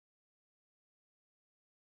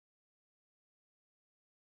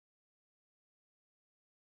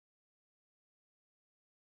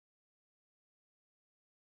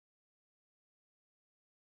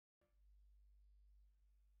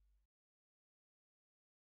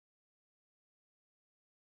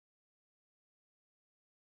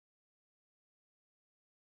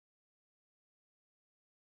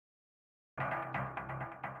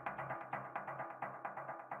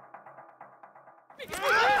Get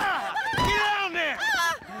down there!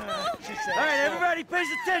 All right, everybody pays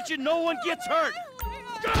attention. No one gets hurt.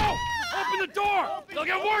 Go! Open the door! They'll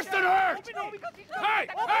get worse than hurt! Hey!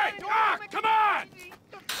 Hey! Ah! Come on!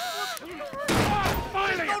 Ah,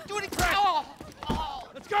 finally! Don't do anything!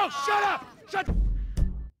 Let's go! Shut up! Shut...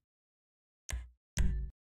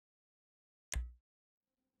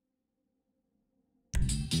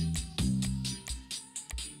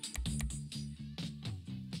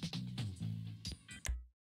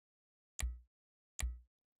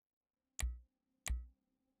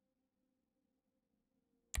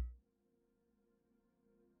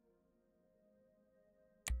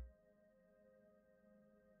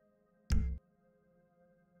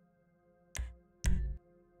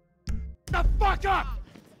 The fuck up!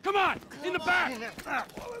 Come on! In the back!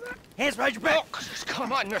 Hands behind your back! Oh,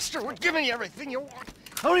 come on, mister. We're giving you everything you want.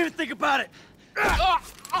 Don't even think about it!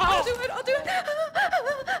 I'll do it, I'll do it.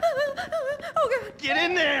 Oh, God. Get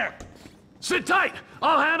in there! Sit tight!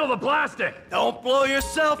 I'll handle the plastic! Don't blow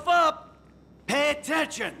yourself up! Pay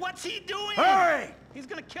attention! What's he doing? Hurry! He's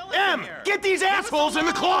gonna kill us Em! in here. Get these assholes in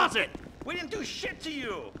the closet! We didn't do shit to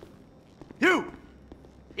you. You!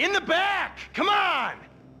 In the back! Come on!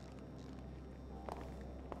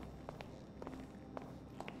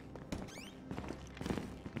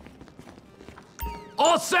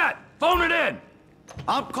 All set! Phone it in!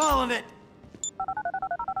 I'm calling it!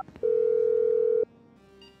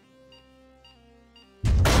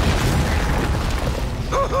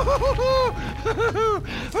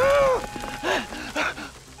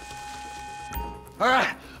 All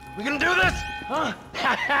right, we gonna do this? Huh?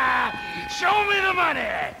 Show me the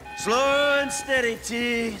money! Slow and steady,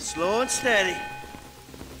 T. Slow and steady.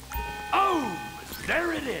 Oh!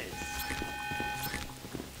 There it is!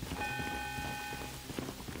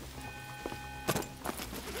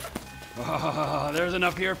 Oh, there's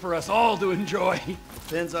enough here for us all to enjoy.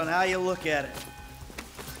 Depends on how you look at it.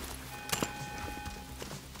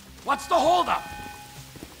 What's the holdup?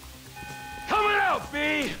 Coming out,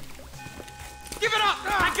 B! Give it up!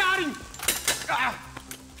 I got him!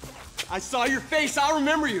 I saw your face. I'll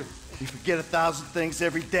remember you. We forget 1,000 things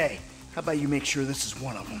every day. How about you make sure this is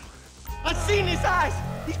one of them? I've seen his eyes.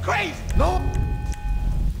 He's crazy. No!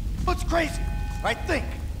 What's crazy? Right, think.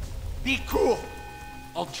 Be cool.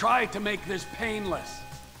 I'll try to make this painless.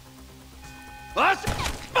 Us?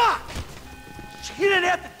 Fuck! You didn't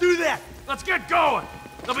have to do that! Let's get going!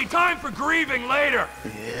 There'll be time for grieving later!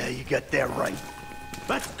 Yeah, you got that right.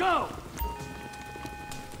 Let's go!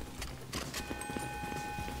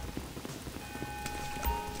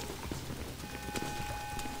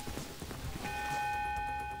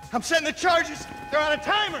 I'm setting the charges. They're on a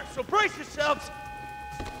timer, so brace yourselves.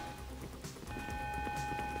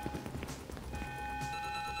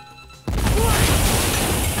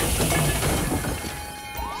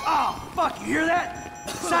 Oh, fuck, you hear that?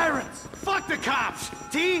 Sirens! Fuck the cops.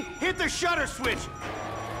 T, hit the shutter switch.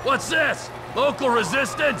 What's this? Local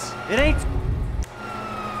resistance? It ain't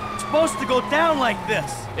supposed to go down like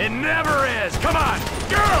this. It never is! Come on,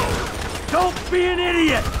 go! Don't be an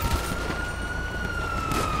idiot!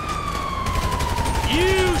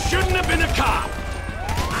 You shouldn't have been a cop!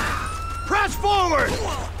 Press forward!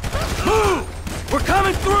 Move! We're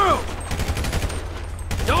coming through!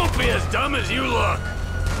 Don't be as dumb as you look!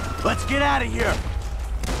 Let's get out of here!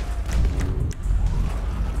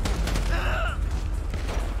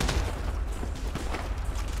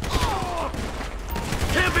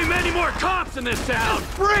 Can't be many more cops in this town!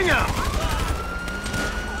 Bring 'em!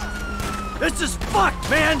 This is fucked,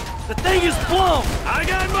 man! The thing is blown! I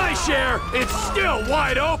got my share! It's still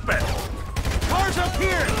wide open! Car's up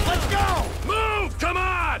here. Let's go. Move! Come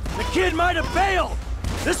on! The kid might have bailed!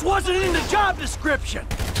 This wasn't in the job description!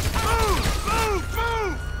 Move, move,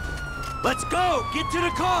 move. Let's go! Get to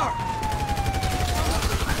the car!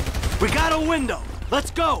 We got a window! Let's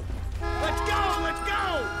go! Let's go, let's go.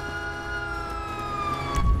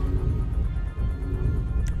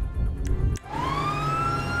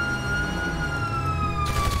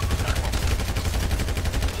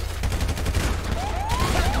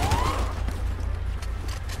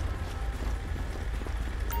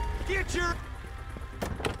 Get your...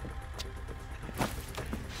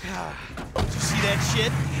 Did you see that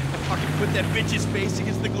shit? I fucking put that bitch's face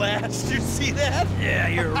against the glass. Did you see that? Yeah,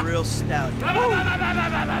 you're a real stout. Fuck,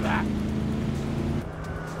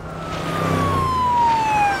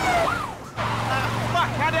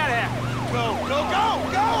 how'd that happen? Go, go, go,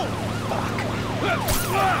 go!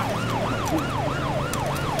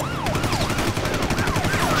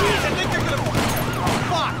 Jeez, I think they're gonna... Oh,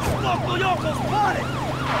 fuck! Local yokel spotted!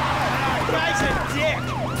 Guy's a dick!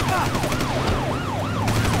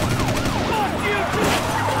 Fuck you,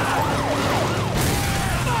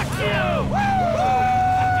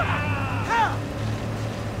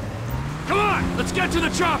 Get to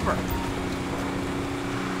the chopper!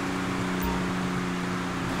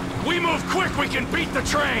 We move quick, we can beat the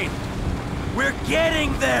train! We're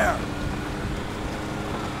getting there!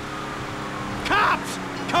 Cops!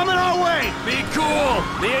 Coming our way! Be cool!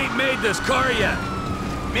 They ain't made this car yet.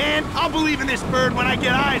 Man, I'll believe in this bird when I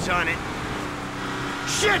get eyes on it.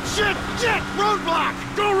 Shit, shit, shit!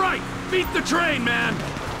 Roadblock! Go right! Beat the train, man!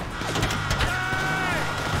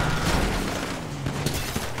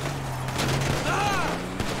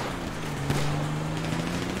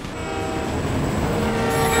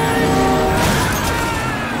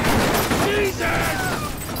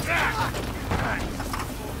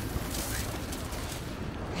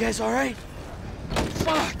 You guys all right?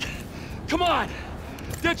 Fuck! Come on!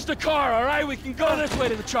 Ditch the car, all right? We can go this way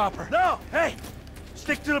to the chopper. No! Hey!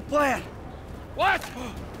 Stick to the plan! What?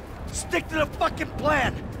 Stick to the fucking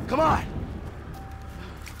plan! Come on!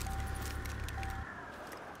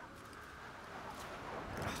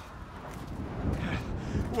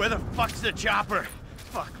 Where the fuck's the chopper?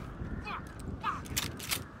 Fuck.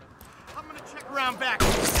 I'm gonna check around back.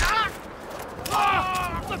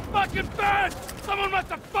 Ah! Oh, the fucking bed! Someone must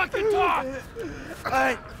have fucking talked!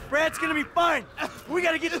 Alright, Brad's gonna be fine! We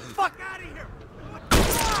gotta get the fuck out of here!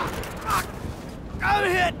 Fuck!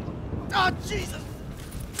 I'm hit! Oh, Jesus!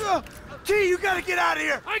 T, you gotta get out of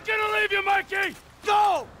here! I'm gonna leave you, Mikey!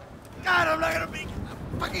 Go! God, I'm not gonna be...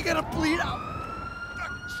 I'm fucking gonna bleed out!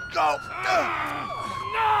 Let's go!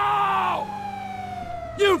 No!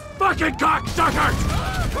 You fucking cocksucker!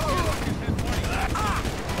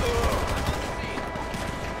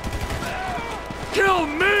 Kill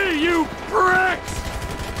me, you pricks!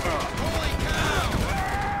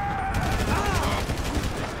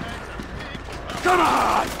 Come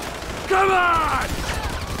on! Come on!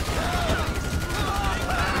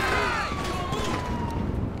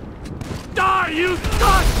 Die, you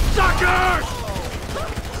cocksuckers!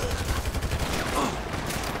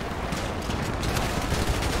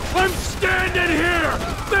 I'm standing here!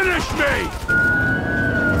 Finish me!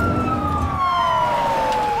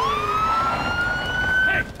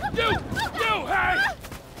 Hey! You! You! Hey!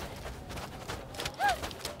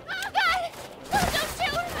 Oh, God! Don't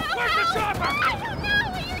shoot! Where's the chopper? I don't know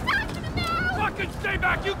what you're talking about! Fucking stay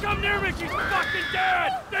back! You come near me! She's fucking dead!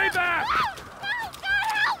 Stay back! No! God,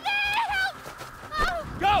 help me! Help!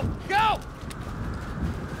 Oh. Go! Go!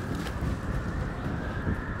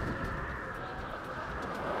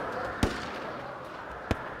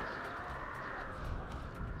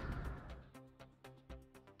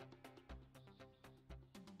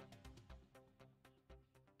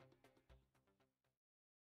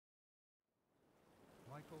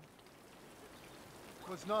 Michael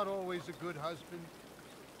was not always a good husband,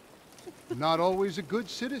 not always a good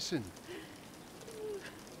citizen.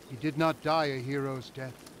 He did not die a hero's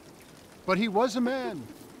death, but he was a man.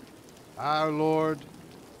 Our Lord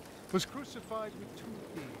was crucified with 2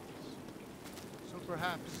 thieves, so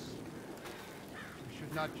perhaps we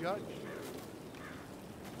should not judge.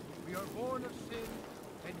 We are born of sin,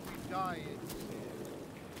 and we die in sin.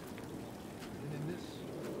 And in this,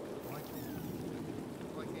 Michael,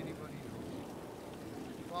 like anybody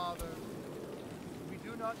else. Father, we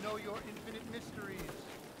do not know your infinite mysteries,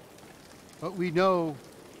 but we know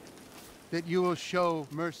that you will show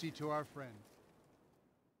mercy to our friend.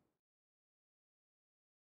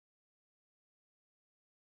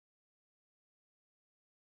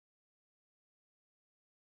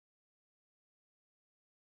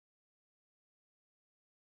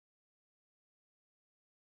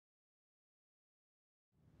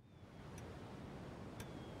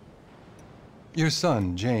 Your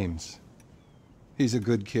son, James. He's a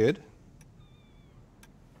good kid.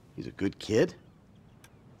 He's a good kid?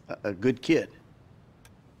 A good kid?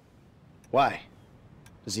 Why?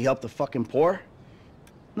 Does he help the fucking poor?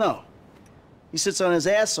 No. He sits on his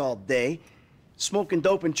ass all day, smoking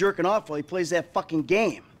dope and jerking off while he plays that fucking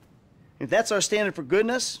game. If that's our standard for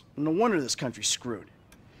goodness, no wonder this country's screwed.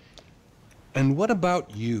 And what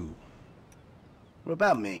about you? What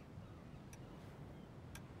about me?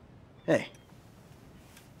 Hey.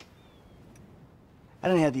 I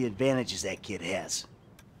don't have the advantages that kid has.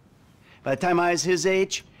 By the time I was his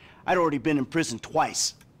age, I'd already been in prison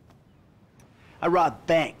twice. I robbed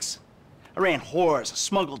banks. I ran whores. I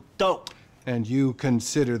smuggled dope. And you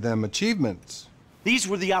consider them achievements? These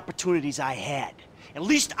were the opportunities I had. At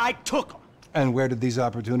least I took them. And where did these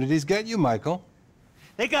opportunities get you, Michael?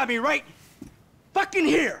 They got me right fucking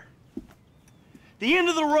here. The end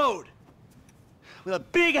of the road. With a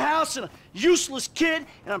big house and a useless kid,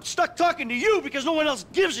 and I'm stuck talking to you because no one else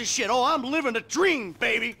gives a shit. Oh, I'm living a dream,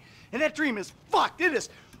 baby. And that dream is fucked. It is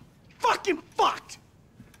fucking fucked.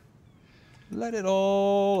 Let it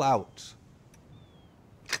all out.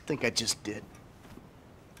 I think I just did.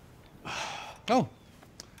 Oh,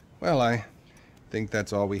 well, I think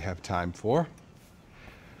that's all we have time for.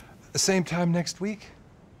 The same time next week?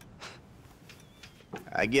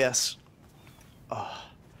 I guess. I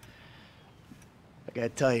gotta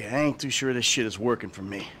tell you, I ain't too sure this shit is working for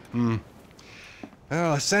me.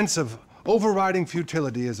 Well, a sense of overriding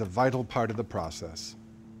futility is a vital part of the process.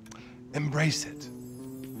 Embrace it.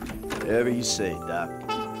 Whatever you say, Doc.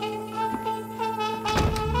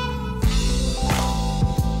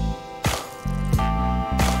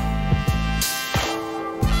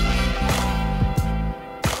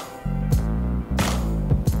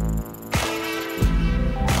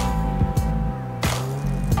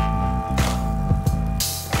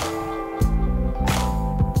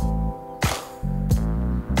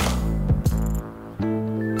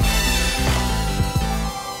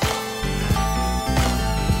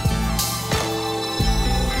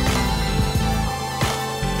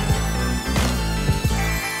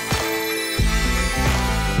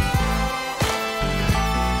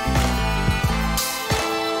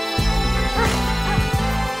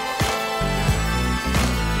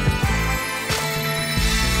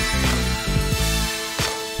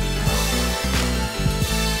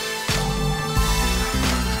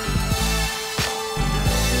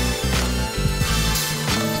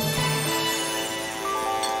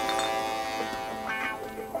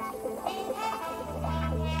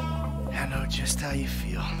 Just how you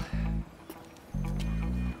feel.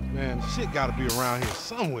 Man, shit gotta be around here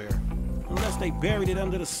somewhere. Unless they buried it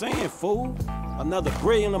under the sand, fool. Another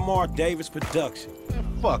brilliant Lamar Davis production.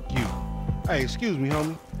 Man, fuck you. Hey, excuse me,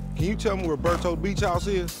 homie. Can you tell me where Berto's beach house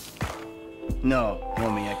is? No,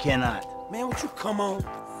 homie, I cannot. Man, would you come on?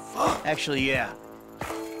 Fuck. Actually, yeah.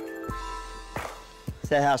 It's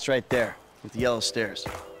that house right there, with the yellow stairs.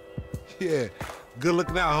 Yeah, good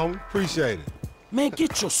looking out, homie. Appreciate it. Man,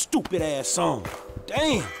 get your stupid ass on.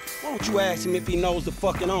 Damn, why don't you ask him if he knows the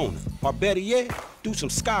fucking owner? Or better yet, do some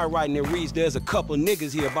skywriting that reads there's a couple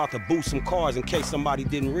niggas here about to boost some cars in case somebody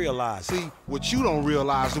didn't realize. See, what you don't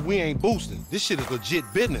realize is we ain't boosting. This shit is legit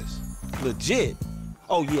business. Legit?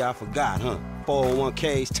 Oh yeah, I forgot, huh?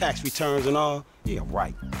 401ks, tax returns and all? Yeah,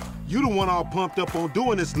 right. You the one all pumped up on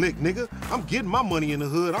doing this lick, nigga. I'm getting my money in the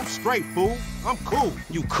hood. I'm straight, fool. I'm cool.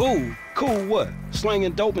 You cool? Cool what?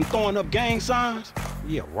 Slinging dope and throwing up gang signs?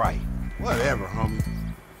 Yeah, right. Whatever, homie.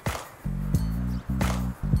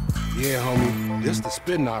 Yeah, homie. This the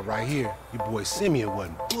spin knot right here. Your boy Simeon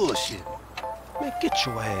wasn't bullshitting. Man, get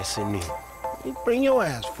your ass in there. Hey, bring your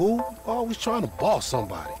ass, fool. Always trying to boss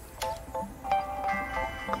somebody.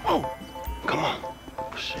 Come on. Come on.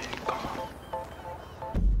 Shit, come on.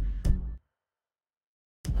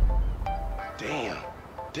 Damn,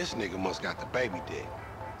 this nigga must got the baby dick.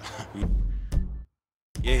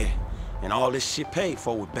 Yeah, and all this shit paid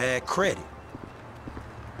for with bad credit.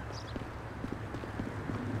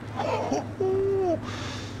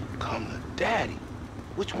 Come to daddy.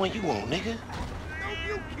 Which one you want, nigga? Don't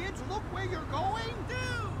you kids look where you're going?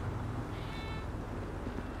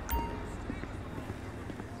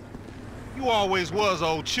 You always was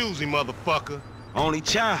old choosy, motherfucker. Only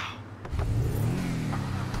child.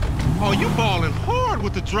 Oh, you ballin' hard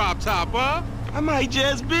with the drop top, huh? I might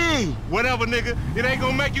just be. Whatever, nigga. It ain't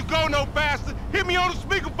gonna make you go no faster. Hit me on the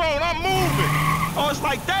speakerphone. I'm moving. Oh, it's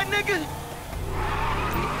like that, nigga?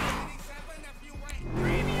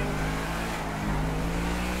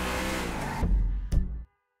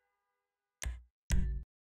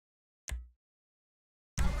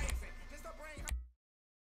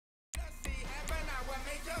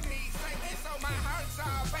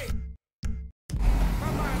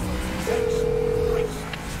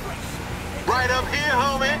 Right up here,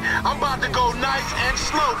 homie. I'm about to go nice and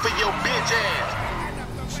slow for your bitch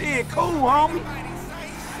ass. Shit, cool, homie.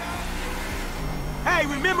 Hey,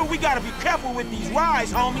 remember we gotta be careful with these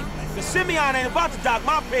rides, homie. The Simeon ain't about to dock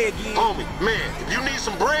my pay again. Homie, man, if you need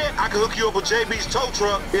some bread, I can hook you up with JB's tow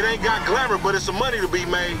truck. It ain't got glamour, but it's some money to be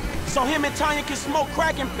made. So him and Tanya can smoke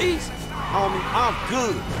crack in peace? Homie, I'm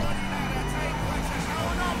good.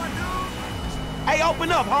 Hey,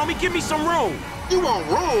 open up, homie. Give me some room. You want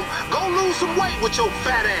room? Go lose some weight with your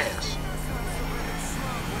fat ass.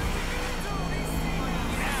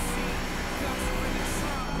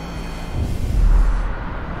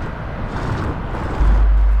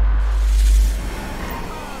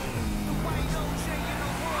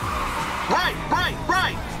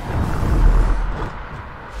 Right.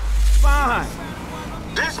 Fine.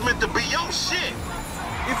 This meant to be your shit.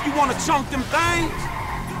 If you want to chunk them things.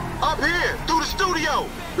 Up here, through the studio.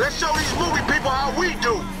 Let's show these movie people how we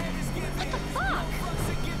do. What the fuck?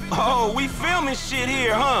 Oh, we filming shit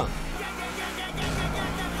here, huh?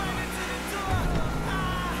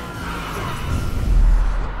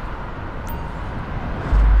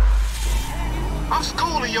 I'm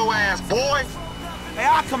schooling your ass, boy. Hey,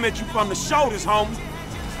 I'll come at you from the shoulders, homie.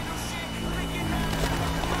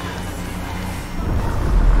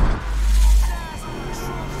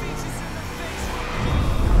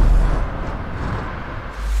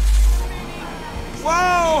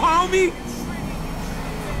 Whoa, homie!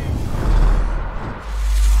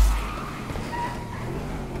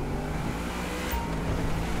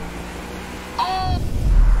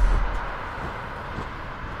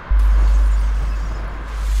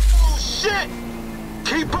 Shit!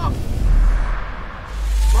 Keep up!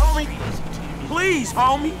 Homie! Please,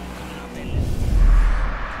 homie!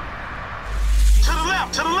 To the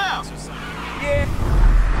left, to the left! Yeah.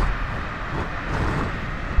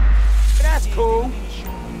 That's cool.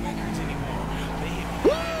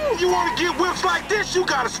 Woo! You wanna get whips like this, you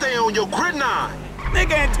gotta stay on your gridiron.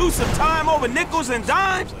 Nigga ain't do some time over nickels and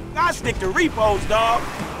dimes. I stick to repos, dog.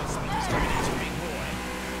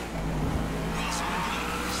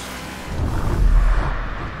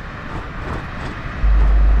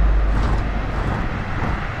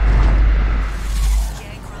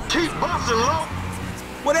 Keep busting, low.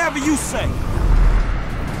 Whatever you say.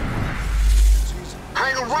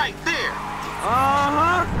 Hang 'em right there.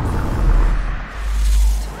 Uh-huh.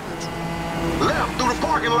 Left through the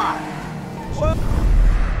parking lot. What?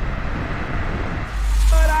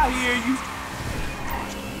 But I hear you.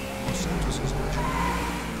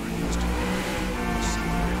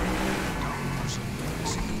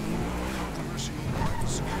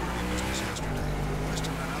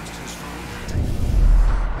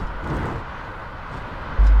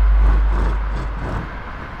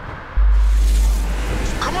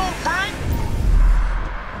 Come on, Frank.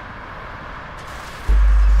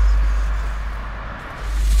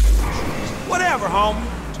 Whatever, homie.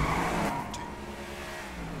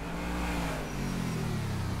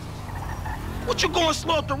 What you going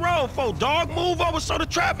slow up the road for, dog? Move over so the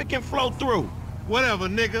traffic can flow through. Whatever,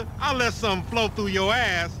 nigga. I'll let something flow through your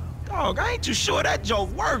ass. Dog, I ain't too sure that joke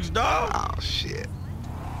works, dog. Oh, shit.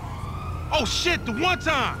 Oh, shit, the one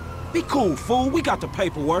time. Be cool, fool. We got the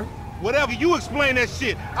paperwork. Whatever, you explain that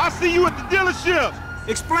shit. I'll see you at the dealership.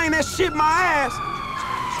 Explain that shit my ass.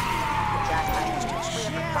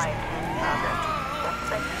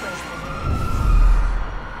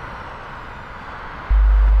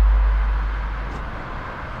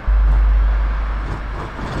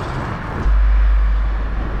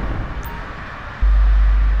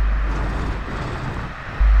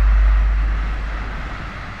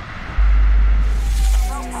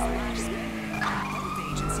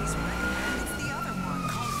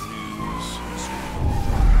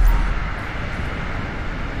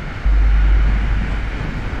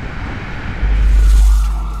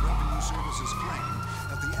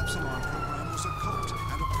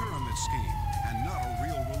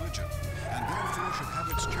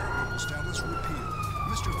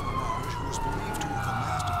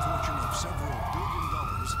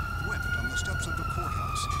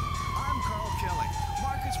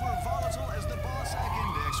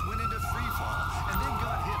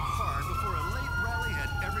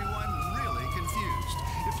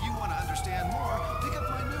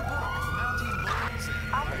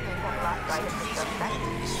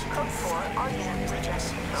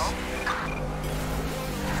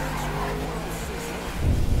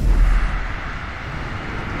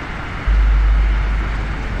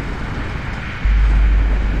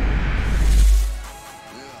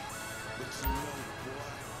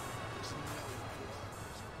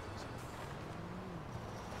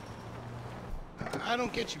 I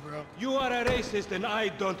don't get you, bro. You are a racist and I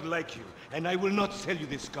don't like you. And I will not sell you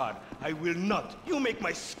this car. I will not. You make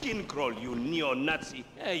my skin crawl, you neo-Nazi.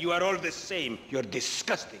 You are all the same. You're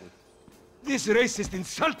disgusting. This racist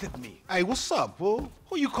insulted me. Hey, what's up, fool?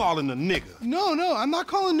 Who you calling a nigga? No, I'm not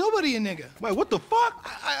calling nobody a nigga. Wait, what the fuck?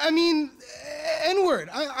 I mean, N-word.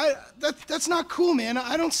 That's not cool, man.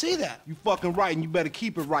 I don't say that. You fucking right, and you better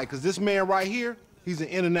keep it right, because this man right here, he's an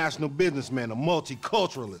international businessman, a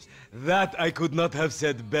multiculturalist. That I could not have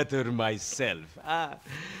said better myself.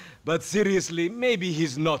 But seriously, maybe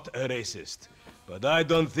he's not a racist. But I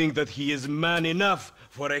don't think that he is man enough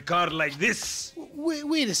for a car like this.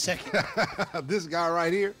 Wait a second. This guy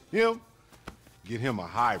right here, him, get him a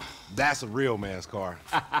hybrid. That's a real man's car.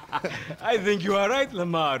 I think you are right,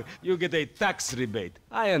 Lamar. You get a tax rebate.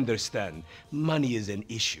 I understand. Money is an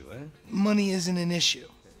issue, eh? Money isn't an issue.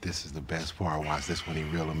 This is the best part. Watch this when he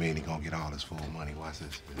reel him in. He gonna get all his full money. Watch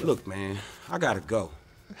this. Look, man, I gotta go.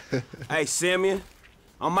 Hey, Simeon,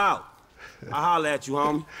 I'm out. I'll holler at you,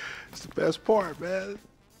 homie. It's the best part, man.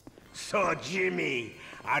 So, Jimmy,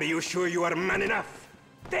 are you sure you are man enough?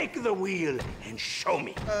 Take the wheel and show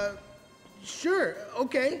me. Sure,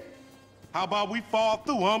 okay. How about we fall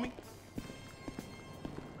through, homie?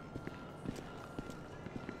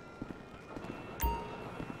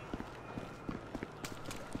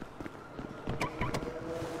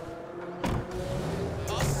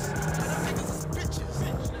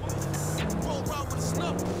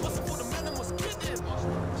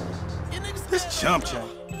 This chump.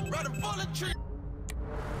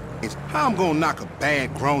 How I'm gonna knock a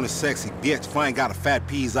bad, grown and sexy bitch if I ain't got a fat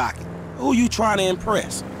Peyote? Who you trying to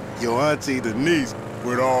impress? Your auntie Denise,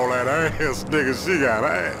 with all that ass, nigga, she got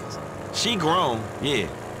ass. She grown, yeah.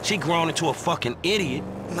 She grown into a fucking idiot.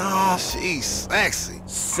 Nah, she's sexy.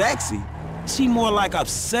 Sexy? She more like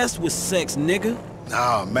obsessed with sex, nigga.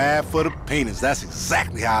 Nah, mad for the penis. That's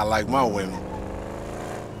exactly how I like my women.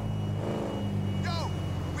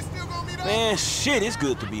 Man, shit, it's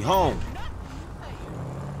good to be home.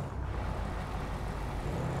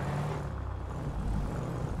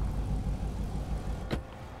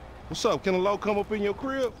 What's up? Can a low come up in your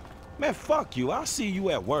crib? Man, fuck you. I'll see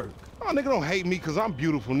you at work. Oh, nigga, don't hate me because I'm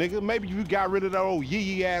beautiful, nigga. Maybe if you got rid of that old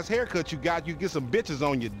yee-yee-ass haircut you got, you get some bitches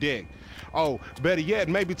on your dick. Oh, better yet,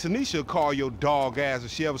 maybe Tanisha will call your dog ass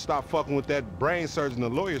if she ever stop fucking with that brain surgeon, the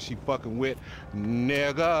lawyer she fucking with,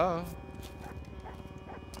 nigga.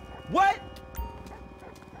 What?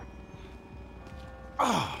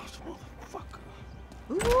 Oh, motherfucker.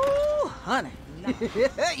 Ooh, honey.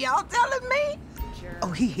 Y'all telling me?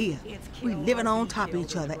 Oh, he here. We living on top of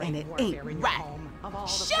each other, and it ain't right.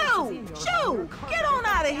 Shoo! Shoo! Get on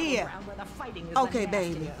out of here! Okay,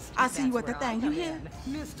 baby. I see you at the thing. You hear?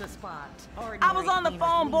 I was on the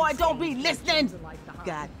phone, boy. Don't be listening.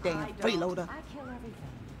 Goddamn freeloader. I kill everything.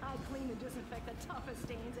 I clean and disinfect the toughest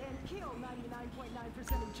stains and kill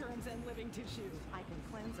 99.9% of germs and living tissue. I can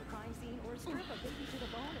cleanse a crime scene or strip a baby to the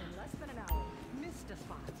bone in less than an hour. Mr.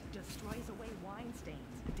 Spot destroys away wine stains.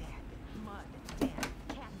 Dead. Mud. Dead.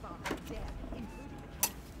 Cat vomit. Dead. Including the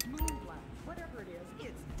cat. Moonblood. Whatever it is,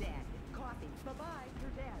 it's dead. Coffee. Bye-bye.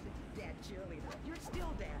 You're dead. Dead cheerleader. You're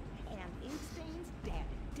still dead. And ink stains. Dead.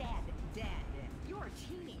 Dead. Dead. You're a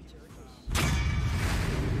teenager. Mr.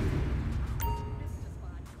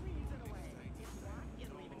 Spot cleans it away. It's not.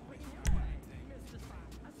 It'll even clean your way. Mr. Spot.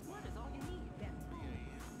 A squirt is all you need. Then boom.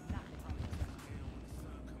 Nothing.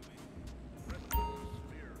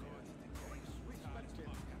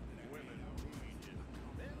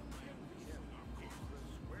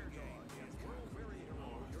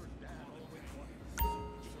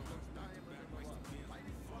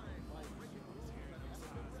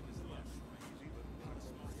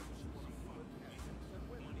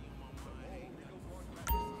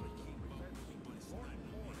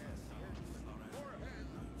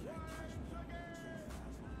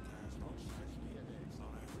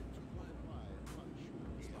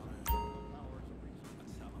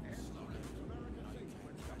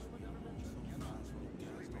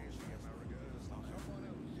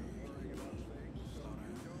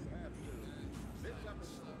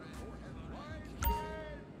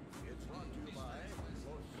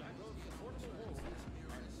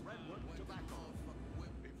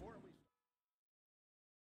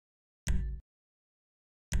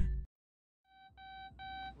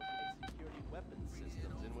 Weapons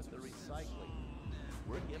systems in with the recycling.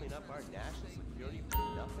 We're giving up our national security for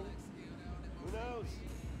nothing? Who knows?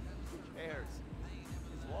 Who cares?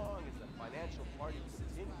 As long as the financial party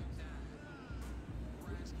continues.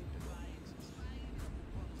 We'll just keep doing it.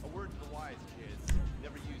 A word to the wise, kids.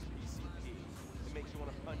 Never use PCP. It makes you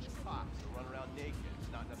want to punch cops or run around naked.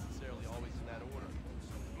 Not necessarily always in that order.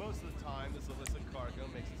 Most of the time, this illicit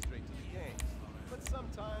cargo makes it straight to the game. But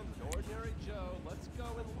sometimes an ordinary Joe lets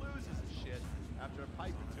go and loses his shit after a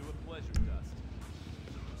pipe or two of pleasure dust.